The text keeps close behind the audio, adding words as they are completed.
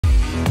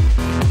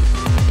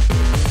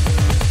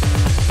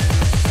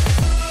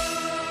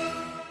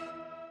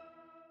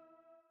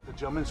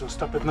Gentlemen, so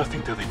stop at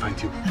nothing till they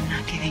find you. I'm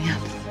not giving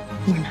up.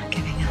 We're not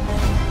giving up.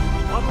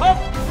 Up, up!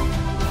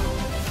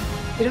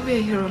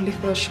 We're here only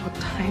for a short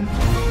time.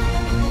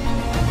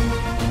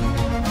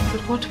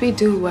 But what we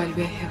do while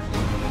we're here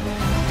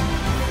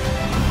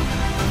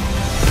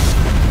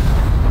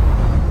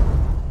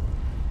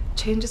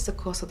changes the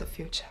course of the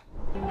future.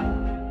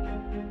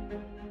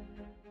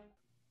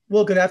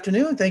 Well, good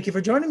afternoon. Thank you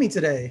for joining me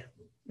today.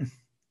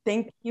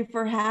 Thank you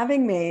for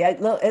having me. It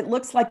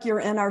looks like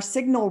you're in our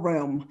signal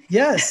room.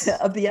 Yes.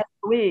 Of the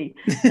SOE.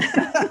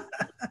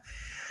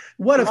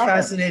 What a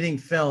fascinating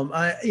film.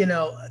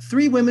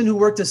 Three women who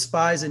worked as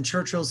spies in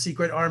Churchill's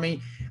secret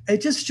army.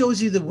 It just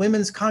shows you the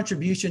women's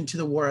contribution to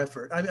the war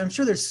effort. I'm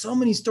sure there's so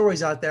many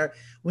stories out there.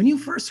 When you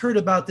first heard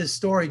about this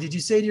story, did you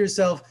say to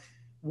yourself,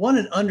 what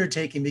an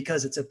undertaking,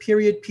 because it's a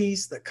period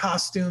piece, the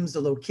costumes,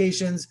 the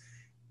locations.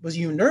 Was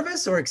you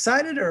nervous or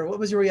excited, or what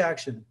was your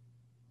reaction?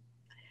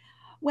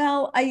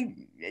 Well,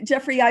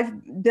 Jeffrey,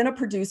 I've been a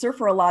producer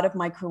for a lot of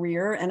my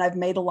career, and I've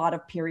made a lot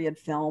of period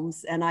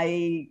films, and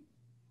I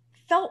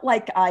felt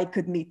like I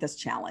could meet this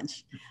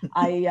challenge.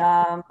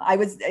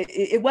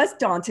 It was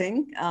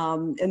daunting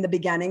in the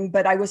beginning,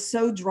 but I was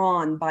so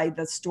drawn by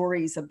the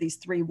stories of these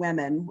three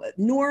women.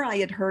 Noor I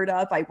had heard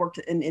of. I worked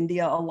in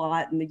India a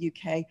lot, in the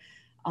UK.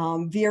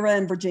 Vera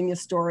and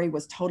Virginia's story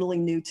was totally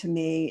new to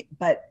me,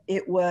 but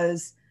it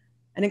was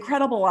an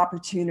incredible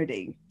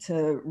opportunity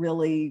to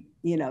really,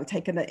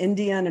 take an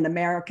Indian, an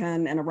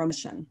American, and a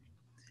Russian.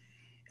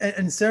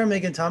 And Sarah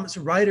Megan Thomas,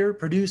 writer,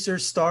 producer,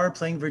 star,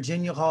 playing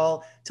Virginia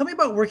Hall. Tell me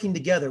about working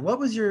together. What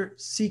was your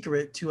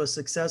secret to a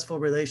successful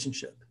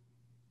relationship?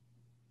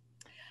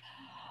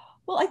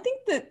 Well, I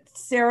think that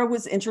Sarah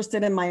was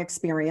interested in my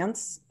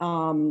experience.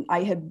 I'm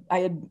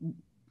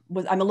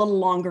a little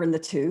longer in the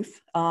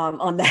tooth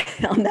on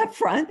that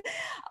front,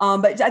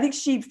 but I think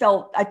she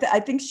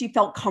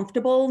felt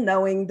comfortable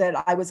knowing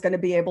that I was going to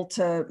be able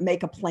to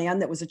make a plan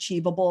that was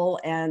achievable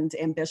and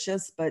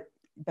ambitious, but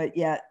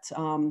yet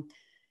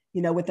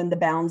within the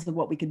bounds of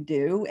what we could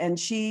do. And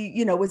she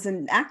was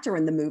an actor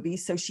in the movie,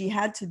 so she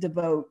had to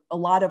devote a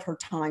lot of her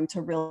time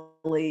to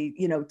really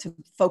to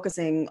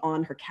focusing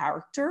on her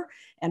character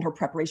and her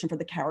preparation for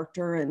the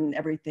character and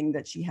everything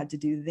that she had to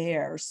do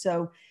there.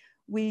 So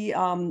we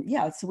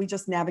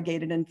just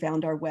navigated and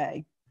found our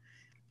way.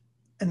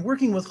 And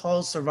working with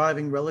Hall's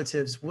surviving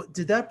relatives,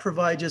 did that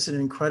provide just an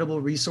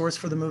incredible resource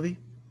for the movie?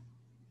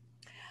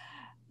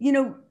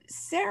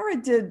 Sarah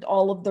did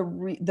all of the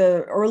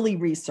early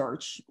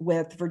research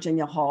with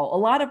Virginia Hall. A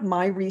lot of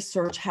my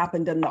research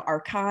happened in the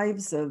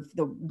archives of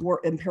the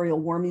Imperial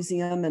War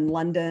Museum in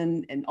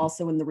London, and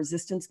also in the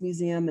Resistance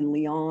Museum in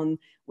Lyon,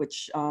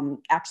 which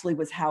actually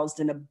was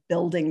housed in a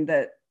building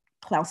that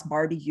Klaus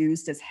Barbie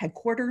used as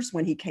headquarters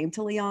when he came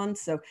to Lyon.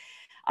 So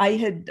I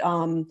had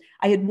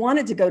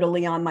wanted to go to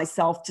Lyon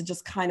myself to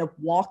just kind of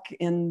walk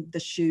in the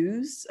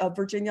shoes of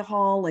Virginia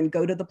Hall and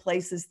go to the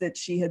places that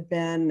she had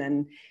been,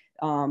 and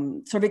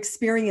sort of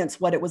experience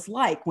what it was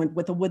like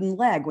with a wooden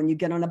leg when you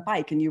get on a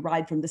bike and you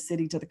ride from the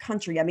city to the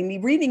country. I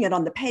mean, reading it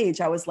on the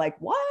page, I was like,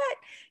 what?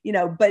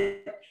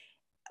 But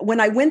when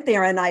I went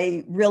there and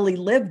I really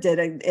lived it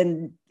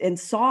and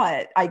saw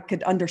it, I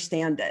could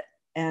understand it.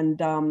 And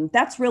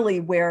that's really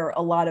where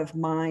a lot of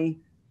my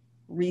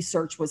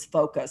research was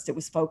focused. It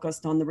was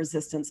focused on the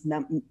resistance,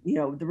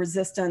 the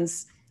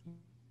resistance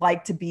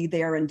like to be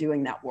there and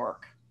doing that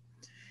work.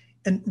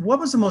 And what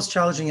was the most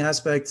challenging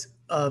aspect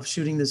of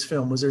shooting this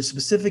film? Was there a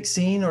specific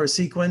scene or a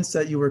sequence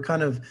that you were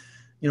kind of,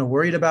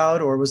 worried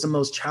about, or was the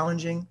most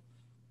challenging?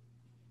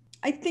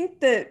 I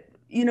think that,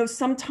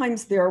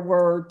 sometimes there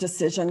were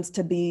decisions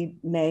to be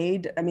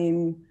made. I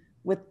mean,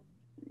 with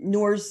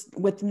Noor's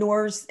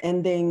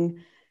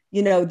ending,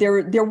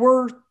 there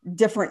were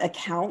different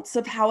accounts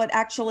of how it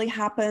actually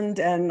happened.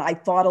 And I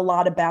thought a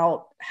lot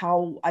about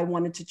how I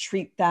wanted to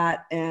treat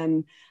that.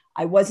 And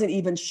I wasn't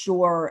even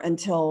sure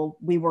until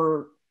we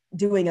were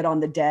doing it on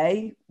the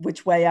day,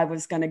 which way I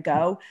was going to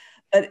go.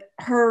 But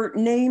her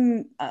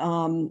name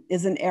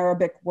is an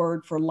Arabic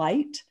word for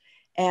light.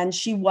 And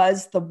she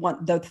was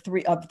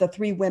the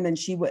three women,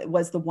 she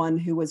was the one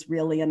who was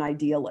really an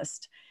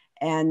idealist.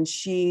 And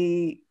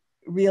she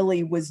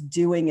really was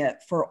doing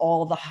it for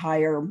all the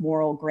higher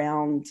moral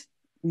ground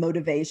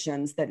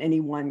motivations that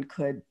anyone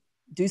could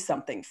do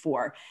something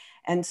for.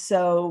 And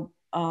so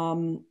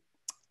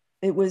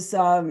it was,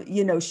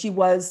 she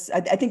was,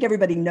 I think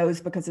everybody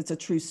knows, because it's a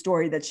true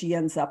story, that she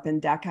ends up in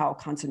Dachau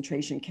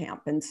concentration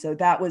camp. And so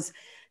that was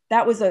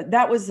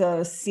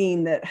a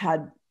scene that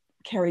had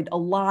carried a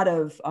lot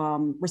of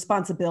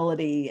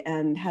responsibility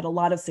and had a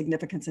lot of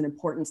significance and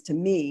importance to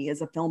me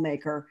as a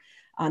filmmaker.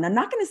 And I'm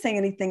not going to say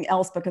anything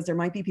else because there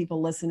might be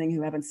people listening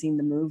who haven't seen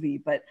the movie,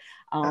 but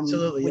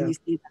Absolutely,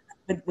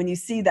 when you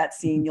see that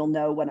scene, you'll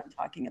know what I'm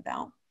talking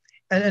about.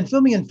 And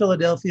filming in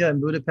Philadelphia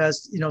and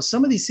Budapest,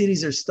 some of these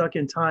cities are stuck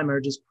in time,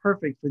 are just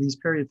perfect for these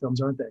period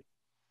films, aren't they?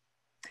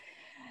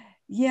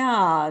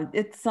 Yeah,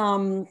 it's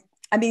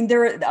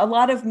there are a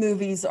lot of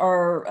movies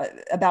are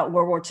about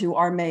World War II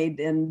are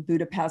made in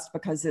Budapest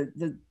because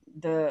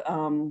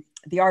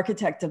the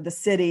architect of the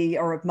city,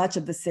 or of much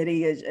of the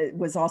city,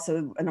 was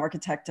also an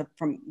architect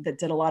that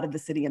did a lot of the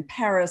city in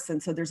Paris.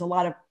 And so there's a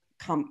lot of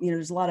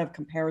there's a lot of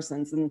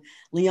comparisons. And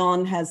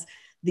Lyon has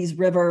these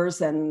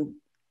rivers, and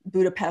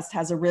Budapest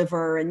has a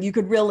river, and you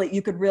could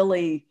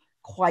really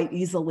quite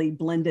easily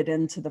blend it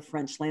into the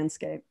French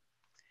landscape.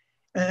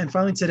 And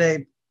finally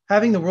today,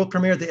 having the world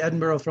premiere at the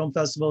Edinburgh Film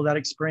Festival, that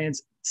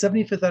experience,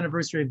 75th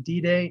anniversary of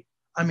D-Day.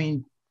 I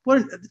mean,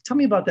 tell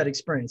me about that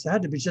experience. It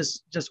had to be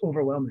just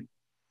overwhelming.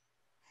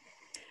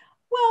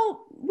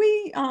 Well,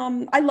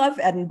 I love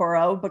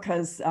Edinburgh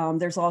because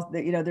there's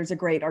a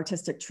great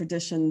artistic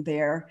tradition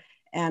there.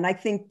 And I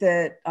think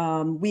that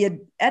we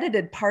had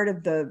edited part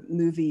of the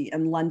movie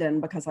in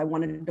London because I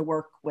wanted to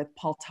work with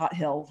Paul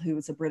Tothill, who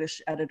was a British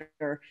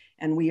editor.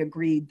 And we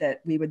agreed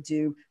that we would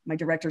do my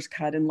director's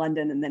cut in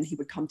London, and then he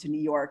would come to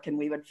New York and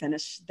we would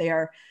finish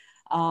there.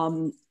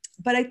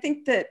 But I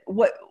think that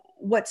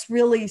what's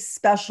really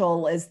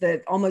special is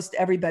that almost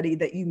everybody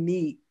that you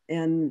meet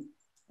in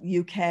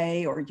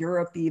UK or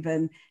Europe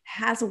even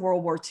has a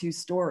World War II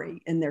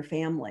story in their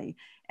family.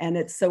 And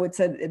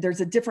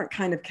there's a different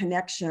kind of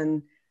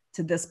connection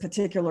to this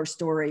particular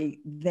story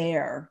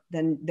there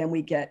than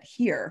we get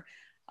here.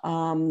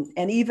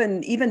 And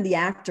even the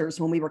actors,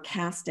 when we were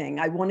casting,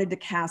 I wanted to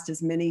cast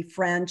as many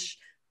French,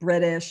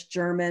 British,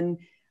 German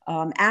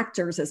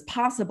actors as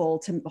possible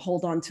to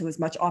hold on to as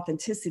much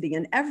authenticity.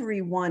 And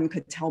everyone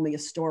could tell me a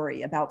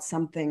story about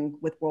something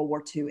with World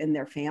War II in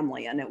their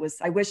family. And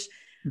I wish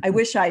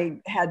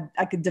I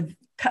could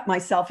cut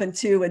myself in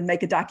two and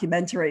make a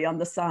documentary on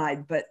the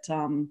side, but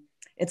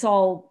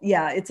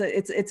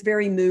it's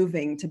very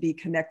moving to be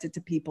connected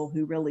to people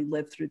who really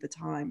lived through the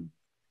time.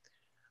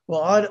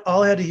 Well,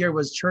 all I had to hear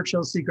was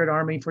Churchill's Secret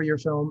Army for your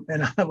film,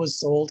 and I was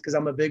sold because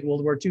I'm a big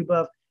World War II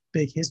buff,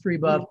 big history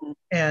buff,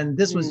 and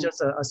this was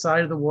just a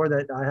side of the war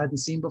that I hadn't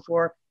seen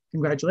before.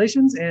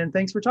 Congratulations, and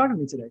thanks for talking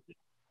to me today.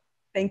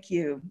 Thank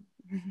you.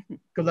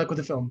 Good luck with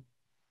the film.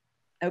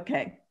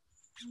 Okay.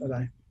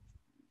 Bye-bye.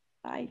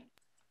 Bye.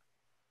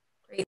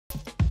 Great.